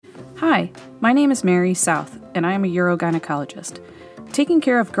Hi, my name is Mary South, and I am a urogynecologist. Taking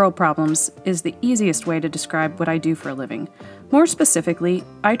care of girl problems is the easiest way to describe what I do for a living. More specifically,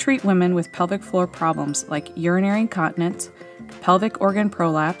 I treat women with pelvic floor problems like urinary incontinence, pelvic organ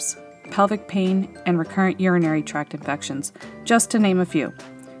prolapse, pelvic pain, and recurrent urinary tract infections, just to name a few.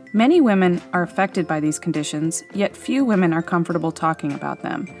 Many women are affected by these conditions, yet few women are comfortable talking about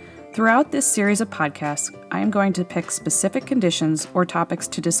them. Throughout this series of podcasts, I am going to pick specific conditions or topics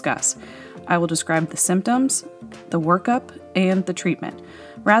to discuss. I will describe the symptoms, the workup, and the treatment.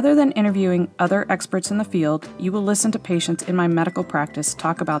 Rather than interviewing other experts in the field, you will listen to patients in my medical practice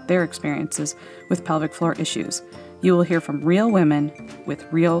talk about their experiences with pelvic floor issues. You will hear from real women with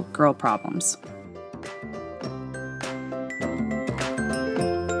real girl problems.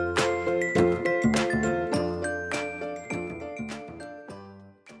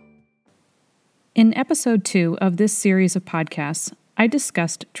 In episode 2 of this series of podcasts, I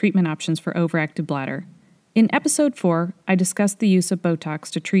discussed treatment options for overactive bladder. In episode 4, I discussed the use of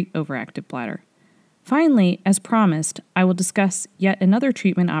Botox to treat overactive bladder. Finally, as promised, I will discuss yet another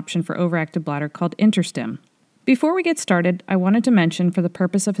treatment option for overactive bladder called InterStim. Before we get started, I wanted to mention, for the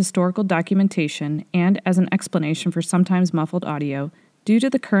purpose of historical documentation and as an explanation for sometimes muffled audio, due to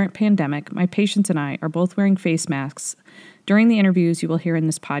the current pandemic, my patients and I are both wearing face masks during the interviews you will hear in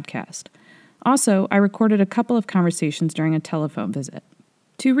this podcast. Also, I recorded a couple of conversations during a telephone visit.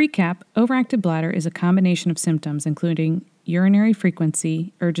 To recap, overactive bladder is a combination of symptoms including urinary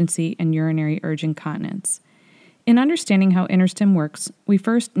frequency, urgency, and urinary urge incontinence. In understanding how InterStim works, we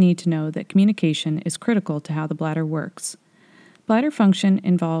first need to know that communication is critical to how the bladder works. Bladder function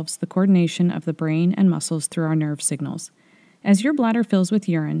involves the coordination of the brain and muscles through our nerve signals. As your bladder fills with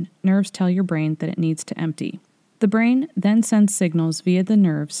urine, nerves tell your brain that it needs to empty. The brain then sends signals via the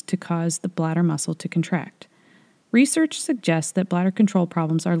nerves to cause the bladder muscle to contract. Research suggests that bladder control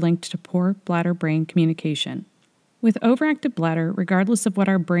problems are linked to poor bladder-brain communication. With overactive bladder, regardless of what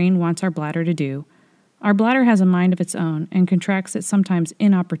our brain wants our bladder to do, our bladder has a mind of its own and contracts at sometimes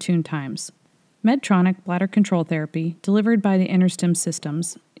inopportune times. Medtronic bladder control therapy, delivered by the InterStim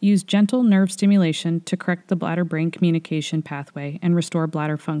systems, use gentle nerve stimulation to correct the bladder-brain communication pathway and restore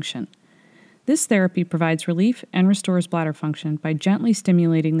bladder function. This therapy provides relief and restores bladder function by gently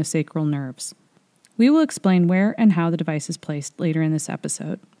stimulating the sacral nerves. We will explain where and how the device is placed later in this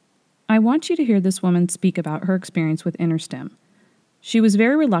episode. I want you to hear this woman speak about her experience with InterStim. She was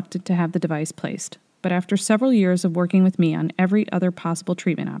very reluctant to have the device placed, but after several years of working with me on every other possible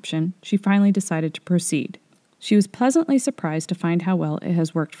treatment option, she finally decided to proceed. She was pleasantly surprised to find how well it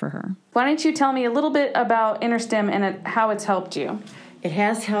has worked for her. Why don't you tell me a little bit about InterStim and how it's helped you? It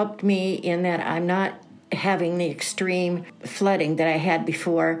has helped me in that I'm not having the extreme flooding that I had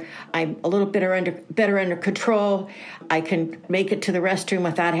before. I'm a little better under control. I can make it to the restroom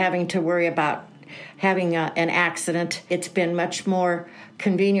without having to worry about having an accident. It's been much more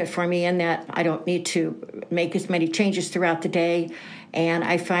convenient for me in that I don't need to make as many changes throughout the day, and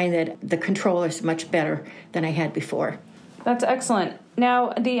I find that the control is much better than I had before. That's excellent.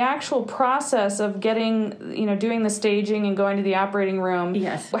 Now, the actual process of doing the staging and going to the operating room,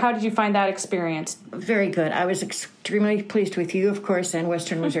 yes. How did you find that experience? Very good. I was extremely pleased with you, of course, and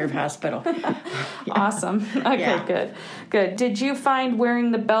Western Reserve Hospital. Yeah. Awesome. Okay, yeah. Good. Did you find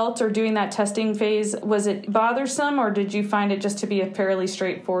wearing the belt or doing that testing phase, was it bothersome, or did you find it just to be a fairly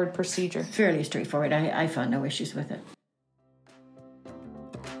straightforward procedure? Fairly straightforward. I found no issues with it.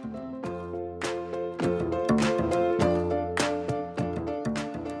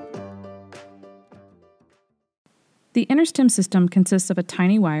 The InterStim system consists of a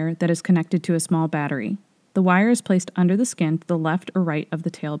tiny wire that is connected to a small battery. The wire is placed under the skin to the left or right of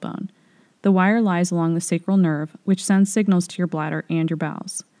the tailbone. The wire lies along the sacral nerve, which sends signals to your bladder and your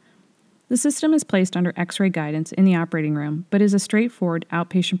bowels. The system is placed under X-ray guidance in the operating room, but is a straightforward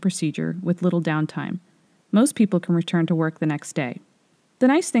outpatient procedure with little downtime. Most people can return to work the next day. The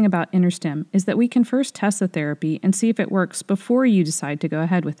nice thing about InterStim is that we can first test the therapy and see if it works before you decide to go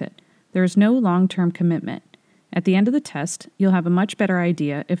ahead with it. There is no long-term commitment. At the end of the test, you'll have a much better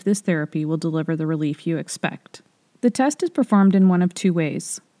idea if this therapy will deliver the relief you expect. The test is performed in one of two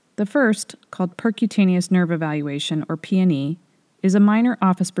ways. The first, called percutaneous nerve evaluation, or P&E, is a minor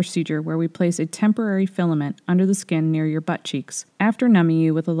office procedure where we place a temporary filament under the skin near your butt cheeks after numbing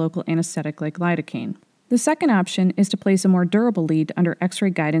you with a local anesthetic like lidocaine. The second option is to place a more durable lead under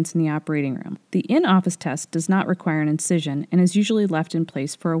X-ray guidance in the operating room. The in-office test does not require an incision and is usually left in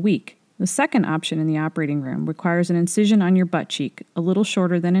place for a week. The second option in the operating room requires an incision on your butt cheek, a little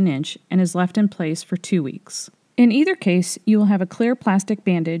shorter than an inch, and is left in place for 2 weeks. In either case, you will have a clear plastic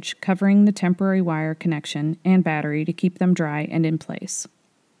bandage covering the temporary wire connection and battery to keep them dry and in place.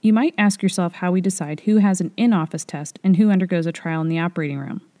 You might ask yourself how we decide who has an in-office test and who undergoes a trial in the operating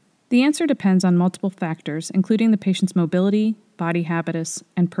room. The answer depends on multiple factors, including the patient's mobility, body habitus,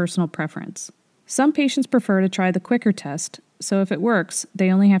 and personal preference. Some patients prefer to try the quicker test, so if it works,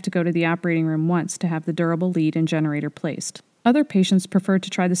 they only have to go to the operating room once to have the durable lead and generator placed. Other patients prefer to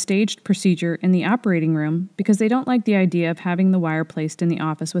try the staged procedure in the operating room because they don't like the idea of having the wire placed in the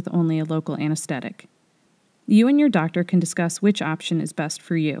office with only a local anesthetic. You and your doctor can discuss which option is best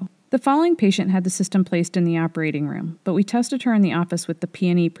for you. The following patient had the system placed in the operating room, but we tested her in the office with the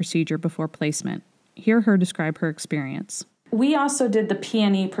P&E procedure before placement. Hear her describe her experience. We also did the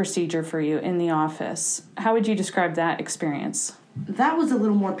P&E procedure for you in the office. How would you describe that experience? That was a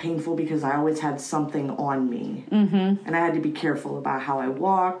little more painful because I always had something on me. Mm-hmm. And I had to be careful about how I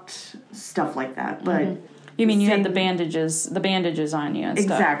walked, stuff like that. But you mean you had the bandages on you and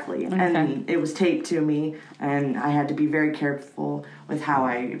stuff? Exactly. Okay. And it was taped to me, and I had to be very careful with how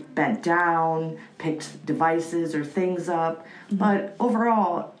I bent down, picked devices or things up. Mm-hmm. But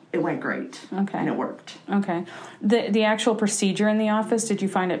overall, it went great. Okay. And it worked. Okay. The actual procedure in the office, did you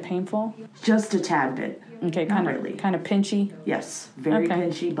find it painful? Just a tad bit. Okay, kind of pinchy? Yes, very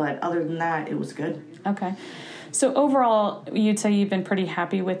pinchy, but other than that, it was good. Okay. So overall, you'd say you've been pretty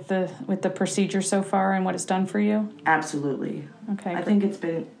happy with the procedure so far and what it's done for you? Absolutely. Okay. I think it's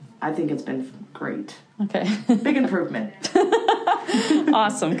been great. Okay. Big improvement.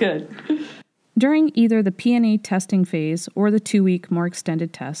 Awesome, good. During either the P&E testing phase or the 2-week more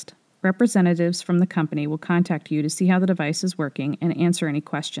extended test, representatives from the company will contact you to see how the device is working and answer any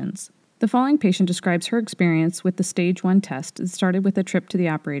questions. The following patient describes her experience with the Stage 1 test that started with a trip to the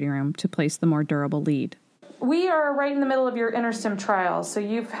operating room to place the more durable lead. We are right in the middle of your InterStim trial, so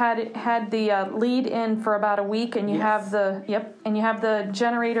you've had the lead in for about a week, and you have the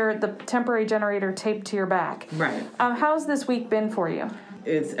generator, the temporary generator, taped to your back. Right. How's this week been for you?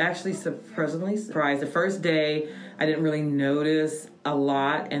 It's actually surprisingly surprised. The first day, I didn't really notice a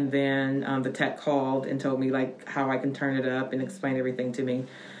lot, and then the tech called and told me like how I can turn it up and explain everything to me.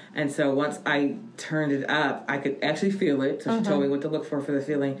 And so once I turned it up, I could actually feel it. So she told me what to look for the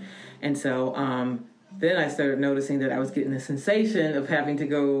feeling. And so then I started noticing that I was getting the sensation of having to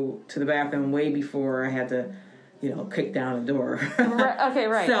go to the bathroom way before I had to, kick down the door. Right, okay,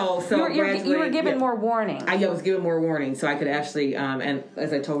 right. So you were given more warning. I was given more warning, so I could actually, and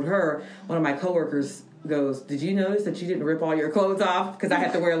as I told her, one of my coworkers goes, "Did you notice that you didn't rip all your clothes off?" Because I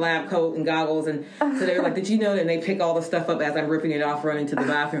had to wear a lab coat and goggles, and so they were like, "Did you know?" And they pick all the stuff up as I'm ripping it off, running to the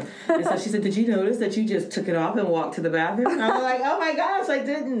bathroom. And so she said, "Did you notice that you just took it off and walked to the bathroom?" And I was like, "Oh my gosh, I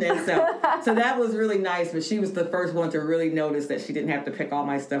didn't." And so that was really nice. But she was the first one to really notice that she didn't have to pick all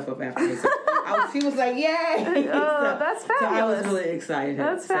my stuff up after me. So she was like, "Yay!" Oh, that's fabulous. So I was really excited.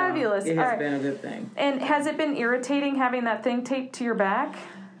 That's fabulous. It has been a good thing. And has it been irritating having that thing taped to your back?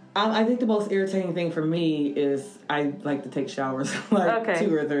 I think the most irritating thing for me is I like to take showers, like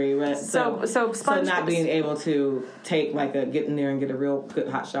 2 or 3. But so not being able to take get in there and get a real good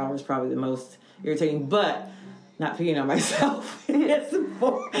hot shower is probably the most irritating. But not peeing on myself it's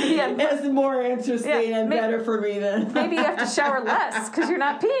more interesting and better for me than maybe you have to shower less because you're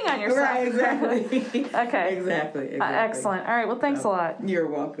not peeing on yourself. Right, exactly. Okay, exactly. Excellent. All right. Well, thanks a lot. You're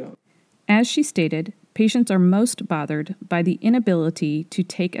welcome. As she stated, patients are most bothered by the inability to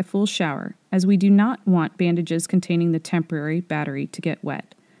take a full shower, as we do not want bandages containing the temporary battery to get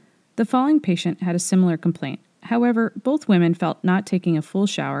wet. The following patient had a similar complaint. However, both women felt not taking a full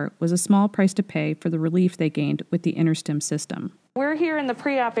shower was a small price to pay for the relief they gained with the InterStim system. We're here in the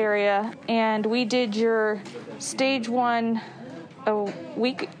pre-op area, and we did your Stage 1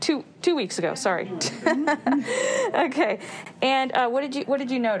 two weeks ago. Sorry. Okay. And what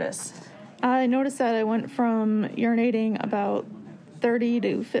did you notice? I noticed that I went from urinating about 30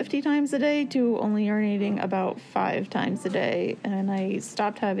 to 50 times a day to only urinating about 5 times a day. And I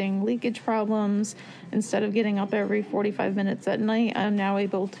stopped having leakage problems. Instead of getting up every 45 minutes at night, I'm now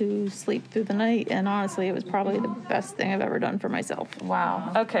able to sleep through the night. And honestly, it was probably the best thing I've ever done for myself.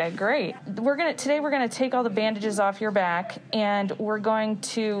 Wow. Okay, great. Today we're gonna take all the bandages off your back, and we're going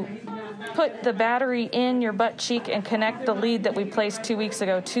to put the battery in your butt cheek and connect the lead that we placed 2 weeks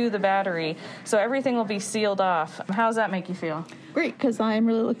ago to the battery. So everything will be sealed off. How does that make you feel? Great, because I'm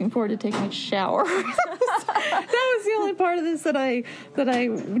really looking forward to taking a shower. That was the only part of this that I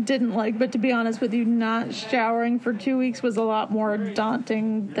didn't like. But to be honest with you, not showering for 2 weeks was a lot more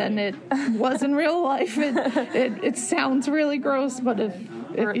daunting than it was in real life. It sounds really gross, but if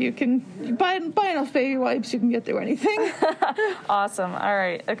you can buy enough baby wipes, you can get through anything. Awesome. All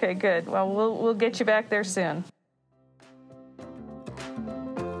right. Okay. Good. Well, we'll get you back there soon.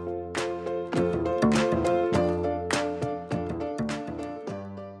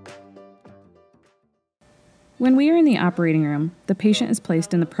 When we are in the operating room, the patient is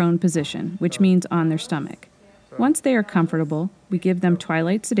placed in the prone position, which means on their stomach. Once they are comfortable, we give them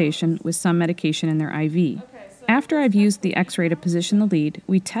twilight sedation with some medication in their IV. After I've used the X-ray to position the lead,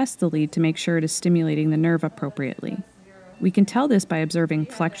 we test the lead to make sure it is stimulating the nerve appropriately. We can tell this by observing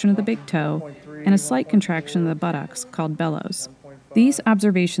flexion of the big toe and a slight contraction of the buttocks called bellows. These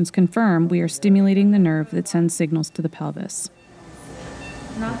observations confirm we are stimulating the nerve that sends signals to the pelvis.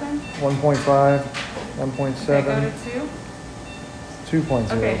 Nothing? 1.5, 1.7. Okay, go to 2.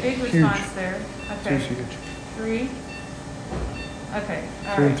 2.0. Okay, big Huge. response there. Okay. Two's huge. 3. Okay.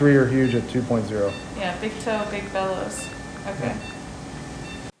 All 2 and right. 3 are huge at 2.0. Yeah, big toe, big bellows. Okay.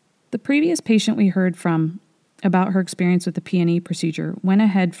 The previous patient we heard from about her experience with the P&E procedure went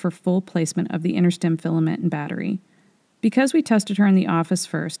ahead for full placement of the InterStim filament and battery. Because we tested her in the office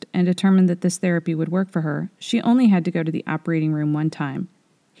first and determined that this therapy would work for her, she only had to go to the operating room one time.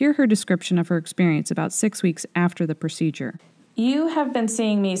 Hear her description of her experience about 6 weeks after the procedure. You have been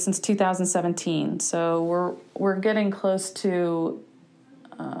seeing me since 2017, so we're getting close to,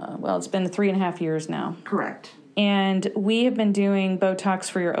 it's been 3.5 years now. Correct. And we have been doing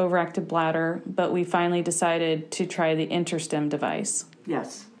Botox for your overactive bladder, but we finally decided to try the InterStim device.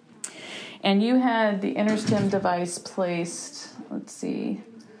 Yes. And you had the InterStim device placed, a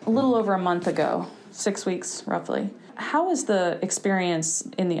little over a month ago, 6 weeks roughly. How was the experience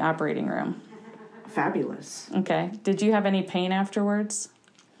in the operating room? Fabulous. Okay. Did you have any pain afterwards?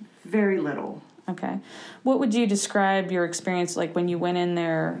 Very little. Okay. What would you describe your experience like when you went in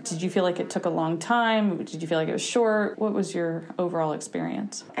there? Did you feel like it took a long time? Did you feel like it was short? What was your overall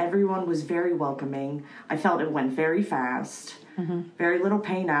experience? Everyone was very welcoming. I felt it went very fast. Mm-hmm. Very little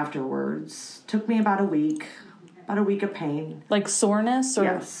pain afterwards. Took me about a week of pain. Like soreness? Or?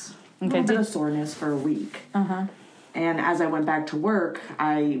 Yes. Okay. A little bit of soreness for a week. Uh-huh. And as I went back to work,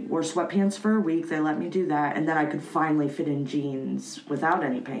 I wore sweatpants for a week. They let me do that. And then I could finally fit in jeans without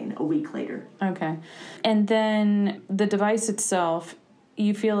any pain a week later. Okay. And then the device itself,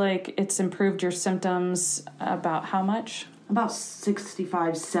 you feel like it's improved your symptoms about how much? About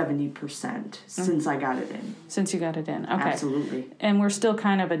 65, 70% since I got it in. Since you got it in. Okay. Absolutely. And we're still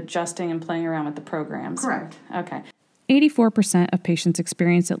kind of adjusting and playing around with the programs. Correct. Okay. 84% of patients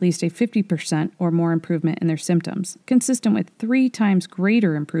experience at least a 50% or more improvement in their symptoms, consistent with 3 times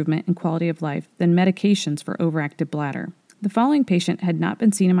greater improvement in quality of life than medications for overactive bladder. The following patient had not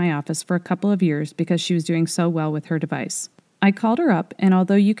been seen in my office for a couple of years because she was doing so well with her device. I called her up, and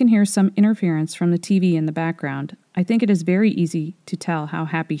although you can hear some interference from the TV in the background, I think it is very easy to tell how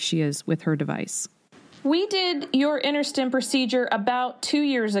happy she is with her device. We did your InterStim procedure about 2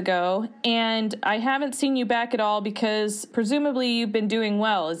 years ago, and I haven't seen you back at all because presumably you've been doing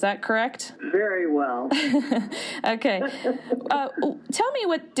well. Is that correct? Very well. Okay. Tell me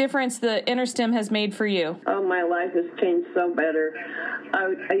what difference the InterStim has made for you. Oh, my life has changed so better.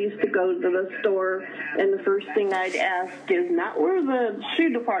 I used to go to the store, and the first thing I'd ask is not where the shoe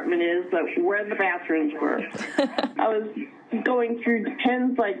department is, but where the bathrooms were. I was going through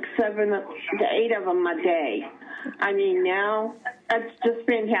pens like 7 to 8 of them a day. I mean, now that's just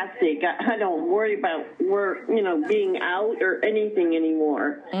fantastic. I don't worry about being out or anything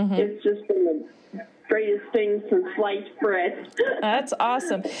anymore. Mm-hmm. It's just been the greatest thing since sliced bread. That's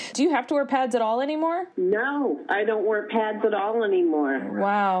awesome. Do you have to wear pads at all anymore? No, I don't wear pads at all anymore.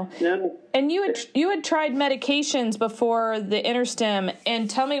 Wow. No. And you had tried medications before the InterStim, and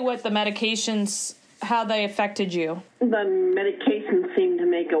tell me what the medications, how they affected you. The medication seemed to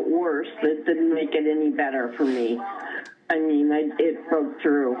make it worse. It didn't make it any better for me. I mean, it broke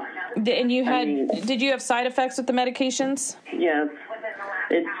through. And did you have side effects with the medications? Yes.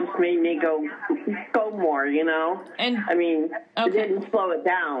 It just made me go more, And It okay. didn't slow it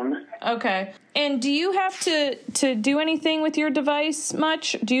down. Okay. And do you have to do anything with your device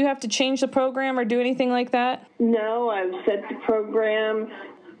much? Do you have to change the program or do anything like that? No, I've set the program.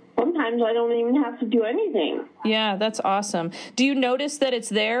 Sometimes I don't even have to do anything. Yeah, that's awesome. Do you notice that it's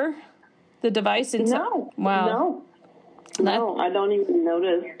there, the device? No. Wow. No, I don't even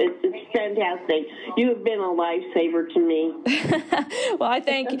notice. It's fantastic. You have been a lifesaver to me. Well, I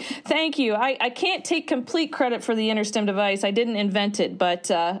thank you. I can't take complete credit for the InterStim device. I didn't invent it, but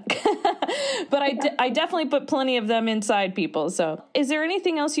I definitely put plenty of them inside people. So, is there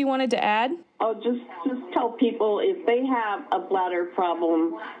anything else you wanted to add? Oh, just tell people if they have a bladder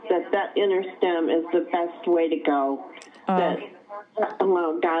problem that InterStim is the best way to go.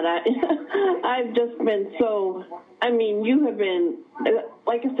 Oh, God, I've just been so, you have been,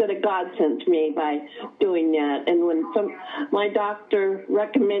 like I said, a godsend to me by doing that. And when my doctor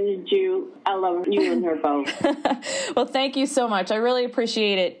recommended you, I love you and her both. Well, thank you so much. I really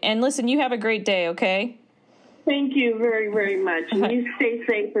appreciate it. And listen, you have a great day, okay? Thank you very, very much. And you stay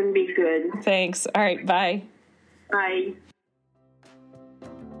safe and be good. Thanks. All right, bye. Bye.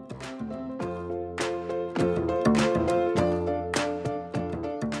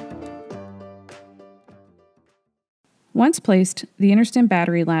 Once placed, the InterStim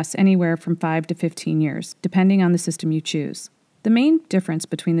battery lasts anywhere from 5 to 15 years, depending on the system you choose. The main difference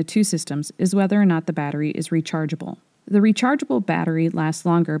between the two systems is whether or not the battery is rechargeable. The rechargeable battery lasts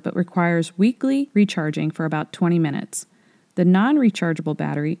longer but requires weekly recharging for about 20 minutes. The non-rechargeable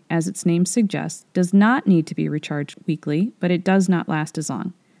battery, as its name suggests, does not need to be recharged weekly, but it does not last as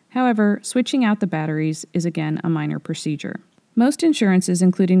long. However, switching out the batteries is again a minor procedure. Most insurances,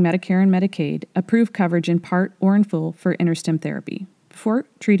 including Medicare and Medicaid, approve coverage in part or in full for InterStim therapy. Before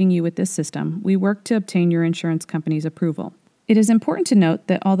treating you with this system, we work to obtain your insurance company's approval. It is important to note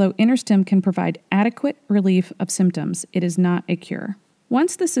that although InterStim can provide adequate relief of symptoms, it is not a cure.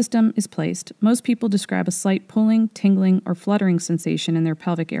 Once the system is placed, most people describe a slight pulling, tingling, or fluttering sensation in their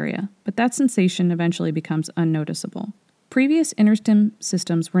pelvic area, but that sensation eventually becomes unnoticeable. Previous InterStim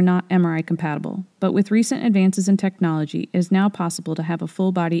systems were not MRI compatible, but with recent advances in technology, it is now possible to have a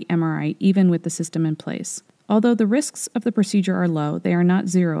full-body MRI even with the system in place. Although the risks of the procedure are low, they are not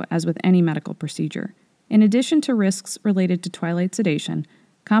zero as with any medical procedure. In addition to risks related to twilight sedation,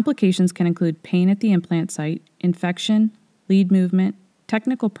 complications can include pain at the implant site, infection, lead movement,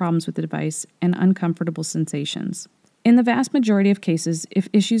 technical problems with the device, and uncomfortable sensations. In the vast majority of cases, if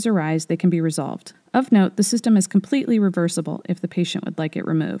issues arise, they can be resolved. Of note, the system is completely reversible if the patient would like it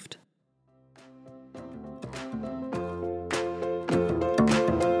removed.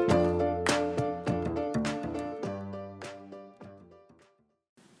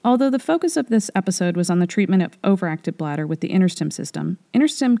 Although the focus of this episode was on the treatment of overactive bladder with the InterStim system,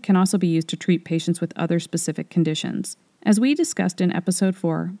 InterStim can also be used to treat patients with other specific conditions. As we discussed in Episode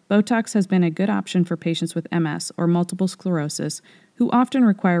 4, Botox has been a good option for patients with MS or multiple sclerosis who often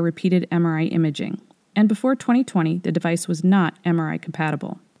require repeated MRI imaging, and before 2020, the device was not MRI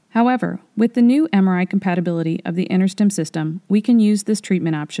compatible. However, with the new MRI compatibility of the InterStim system, we can use this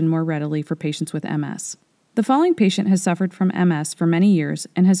treatment option more readily for patients with MS. The following patient has suffered from MS for many years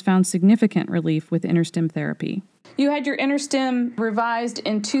and has found significant relief with InterStim therapy. You had your InterStim revised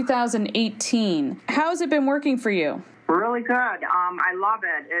in 2018. How has it been working for you? Really good. I love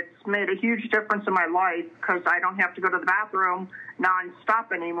it. It's made a huge difference in my life because I don't have to go to the bathroom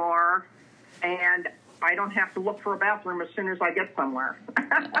nonstop anymore, and I don't have to look for a bathroom as soon as I get somewhere.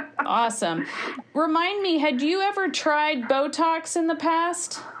 Awesome. Remind me, had you ever tried Botox in the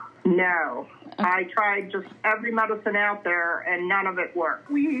past? No. I tried just every medicine out there, and none of it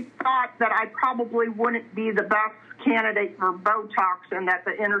worked. We thought that I probably wouldn't be the best candidate for Botox and that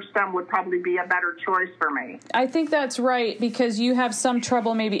the InterStim would probably be a better choice for me. I think that's right because you have some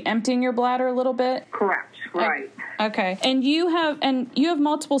trouble maybe emptying your bladder a little bit. Correct. Right. Okay. And you have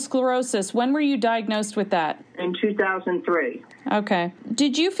multiple sclerosis. When were you diagnosed with that? In 2003. Okay.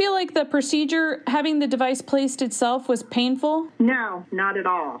 Did you feel like the procedure, having the device placed itself, was painful? No, not at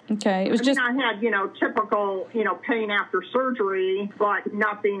all. Okay. It was I had, typical, pain after surgery, but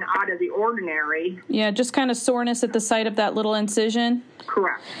nothing out of the ordinary. Yeah, just kind of soreness at the site of that little incision?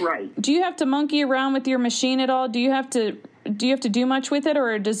 Correct, right. Do you have to monkey around with your machine at all? Do you have to do much with it,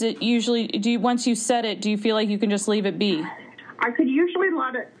 or does it usually, once you set it, do you feel like you can just leave it be? I could usually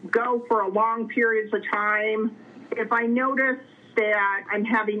let it go for a long periods of time. If I notice that I'm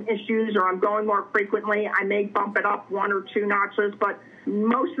having issues or I'm going more frequently, I may bump it up 1 or 2 notches, but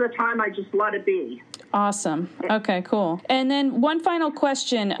most of the time I just let it be. Awesome. Okay, cool. And then one final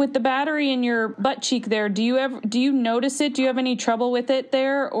question. With the battery in your butt cheek there, do you notice it? Do you have any trouble with it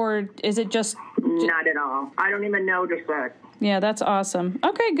there, or is it just... Not at all. I don't even notice it. Yeah, that's awesome.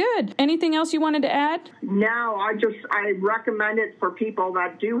 Okay, good. Anything else you wanted to add? No, I recommend it for people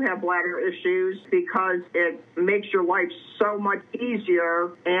that do have bladder issues because it makes your life so much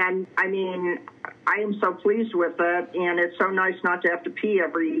easier. And I mean, I am so pleased with it, and it's so nice not to have to pee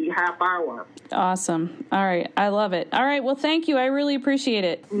every half hour. Awesome. All right. I love it. All right. Well, thank you. I really appreciate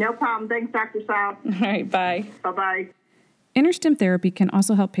it. No problem. Thanks, Dr. Saab. All right. Bye. Bye-bye. InterStim therapy can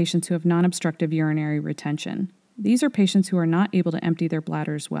also help patients who have non-obstructive urinary retention. These are patients who are not able to empty their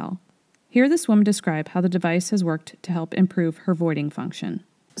bladders well. Hear this woman describe how the device has worked to help improve her voiding function.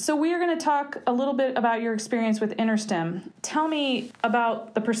 So we are going to talk a little bit about your experience with InterStim. Tell me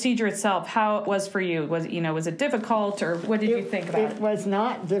about the procedure itself, how it was for you. Was it difficult, or what did you think about it? It was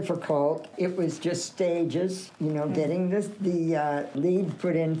not difficult. It was just stages, getting the lead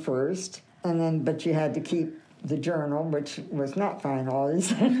put in first, but you had to keep the journal, which was not fun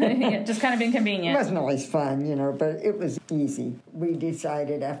always. Yeah, just kind of It inconvenient. wasn't always fun, but it was easy. We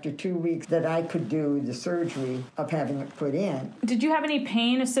decided after 2 weeks that I could do the surgery of having it put in. Did you have any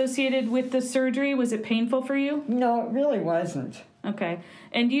pain associated with the surgery? Was it painful for you? No, it really wasn't. Okay.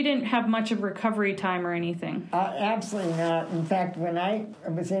 And you didn't have much of recovery time or anything? Absolutely not. In fact, when I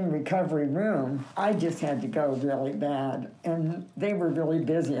was in recovery room, I just had to go really bad. And they were really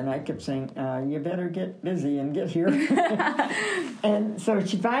busy, and I kept saying, you better get busy and get here. And so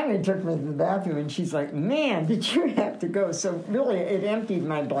she finally took me to the bathroom, and she's like, man, did you have to go? So really, it emptied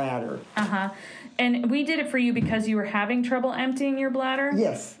my bladder. Uh-huh. And we did it for you because you were having trouble emptying your bladder?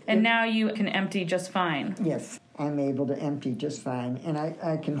 Yes. And now you can empty just fine? Yes. I'm able to empty just fine, and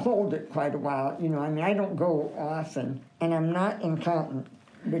I can hold it quite a while. I don't go often, and I'm not incontinent,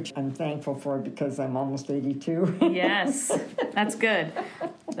 which I'm thankful for because I'm almost 82. Yes, that's good.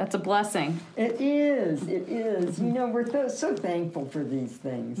 That's a blessing. It is. We're so thankful for these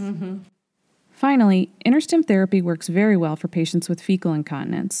things. Mm-hmm. Finally, InterStim therapy works very well for patients with fecal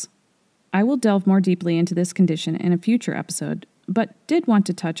incontinence. I will delve more deeply into this condition in a future episode, but did want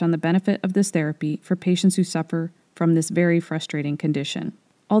to touch on the benefit of this therapy for patients who suffer from this very frustrating condition.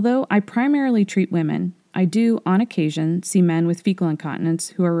 Although I primarily treat women, I do, on occasion, see men with fecal incontinence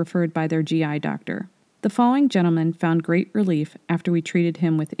who are referred by their GI doctor. The following gentleman found great relief after we treated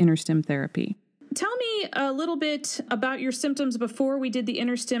him with InterStim therapy. Tell me a little bit about your symptoms before we did the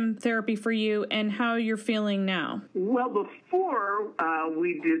InterStim therapy for you and how you're feeling now. Well, before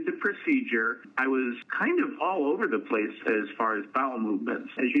we did the procedure, I was kind of all over the place as far as bowel movements.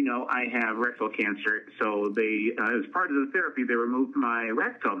 As you know, I have rectal cancer, so they, as part of the therapy, they removed my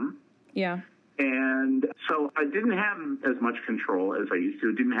rectum. Yeah. And so I didn't have as much control as I used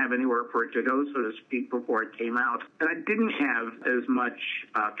to. Didn't have anywhere for it to go, so to speak, before it came out. And I didn't have as much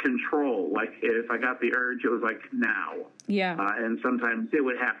control. Like, if I got the urge, it was like, now. Yeah. And sometimes it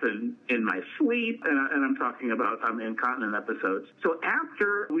would happen in my sleep, and I'm talking about incontinent episodes. So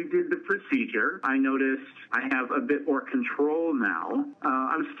after we did the procedure, I noticed I have a bit more control now.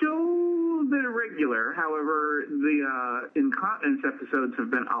 I'm still a bit irregular. However, the incontinence episodes have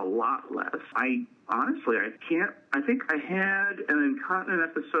been a lot less. I think I had an incontinent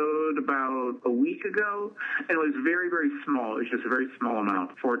episode about a week ago, and it was very, very small. It was just a very small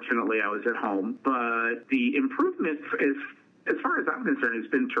amount. Fortunately, I was at home. But the improvement is, as far as I'm concerned,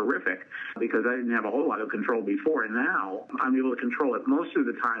 it's been terrific because I didn't have a whole lot of control before, and now I'm able to control it most of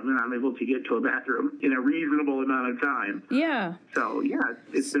the time, and I'm able to get to a bathroom in a reasonable amount of time. Yeah. So, yeah,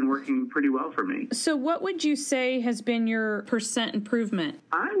 it's been working pretty well for me. So what would you say has been your percent improvement?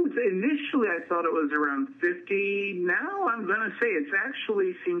 I would say initially I thought it was around 50. Now I'm going to say it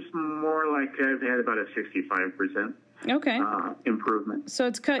actually seems more like I've had about a 65%. Okay. Improvement. So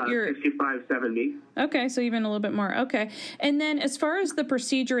it's cut your 65, 70. Okay, so even a little bit more. Okay. And then as far as the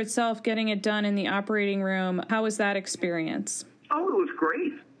procedure itself, getting it done in the operating room, how was that experience? Oh, it was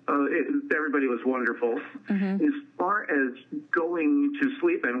great. Everybody was wonderful. Mm-hmm. As far as going to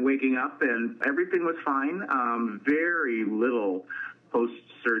sleep and waking up, and everything was fine. Very little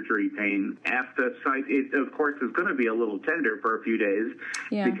post-surgery pain. After the site, it, of course, is going to be a little tender for a few days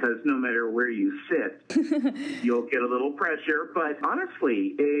because no matter where you sit, you'll get a little pressure. But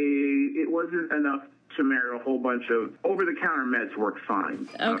honestly, it wasn't enough to merit a whole bunch of over-the-counter meds. Worked fine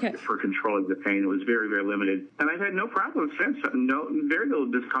for controlling the pain. It was very, very limited. And I've had no problems since. Very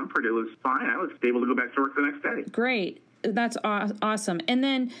little discomfort. It was fine. I was able to go back to work the next day. Great. That's awesome. And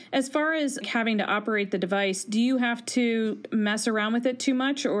then as far as having to operate the device, do you have to mess around with it too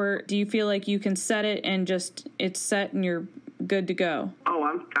much, or do you feel like you can set it and just it's set and you're good to go? Oh,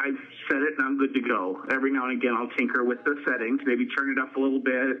 I've set it and I'm good to go. Every now and again I'll tinker with the settings, maybe turn it up a little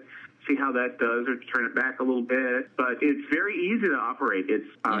bit, see how that does, or turn it back a little bit. But it's very easy to operate.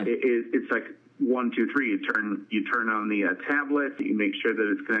 It's like 1, 2, 3. You turn on the tablet. You make sure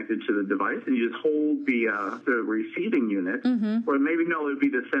that it's connected to the device, and you just hold the receiving unit, or maybe it would be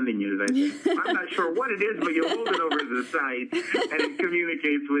the sending unit. I think. I'm not sure what it is, but you hold it over to the side, and it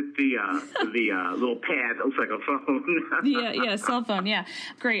communicates with the little pad. It looks like a phone. yeah, cell phone. Yeah,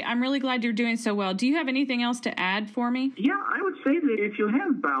 great. I'm really glad you're doing so well. Do you have anything else to add for me? Yeah, I would say that if you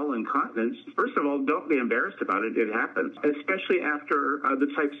have bowel incontinence, first of all, don't be embarrassed about it. It happens, especially after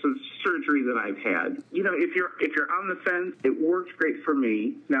the types of surgery that I've had. If you're on the fence, it worked great for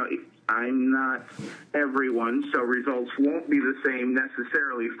me. Now, I'm not everyone, so results won't be the same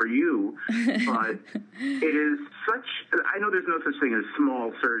necessarily for you, but it is such, I know there's no such thing as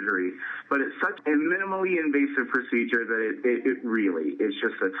small surgery, but it's such a minimally invasive procedure that it really is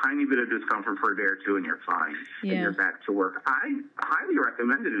just a tiny bit of discomfort for a day or two and you're fine. Yeah. And you're back to work. I highly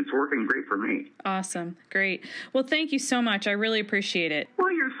recommend it. It's working great for me. Awesome. Great. Well, thank you so much. I really appreciate it.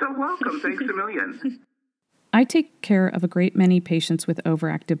 Well, you're so welcome. Thanks a million. I take care of a great many patients with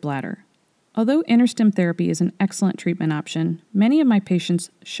overactive bladder. Although InterStim therapy is an excellent treatment option, many of my patients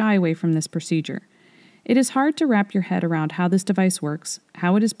shy away from this procedure. It is hard to wrap your head around how this device works,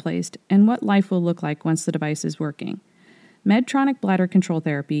 how it is placed, and what life will look like once the device is working. Medtronic bladder control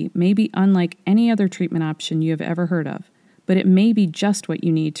therapy may be unlike any other treatment option you have ever heard of, but it may be just what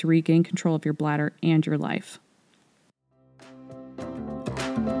you need to regain control of your bladder and your life.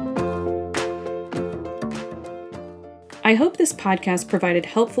 I hope this podcast provided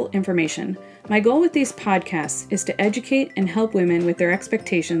helpful information. My goal with these podcasts is to educate and help women with their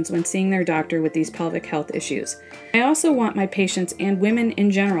expectations when seeing their doctor with these pelvic health issues. I also want my patients and women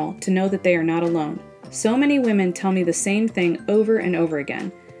in general to know that they are not alone. So many women tell me the same thing over and over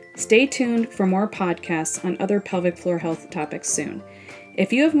again. Stay tuned for more podcasts on other pelvic floor health topics soon.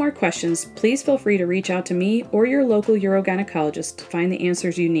 If you have more questions, please feel free to reach out to me or your local urogynecologist to find the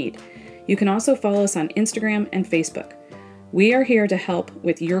answers you need. You can also follow us on Instagram and Facebook. We are here to help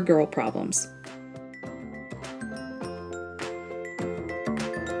with your girl problems.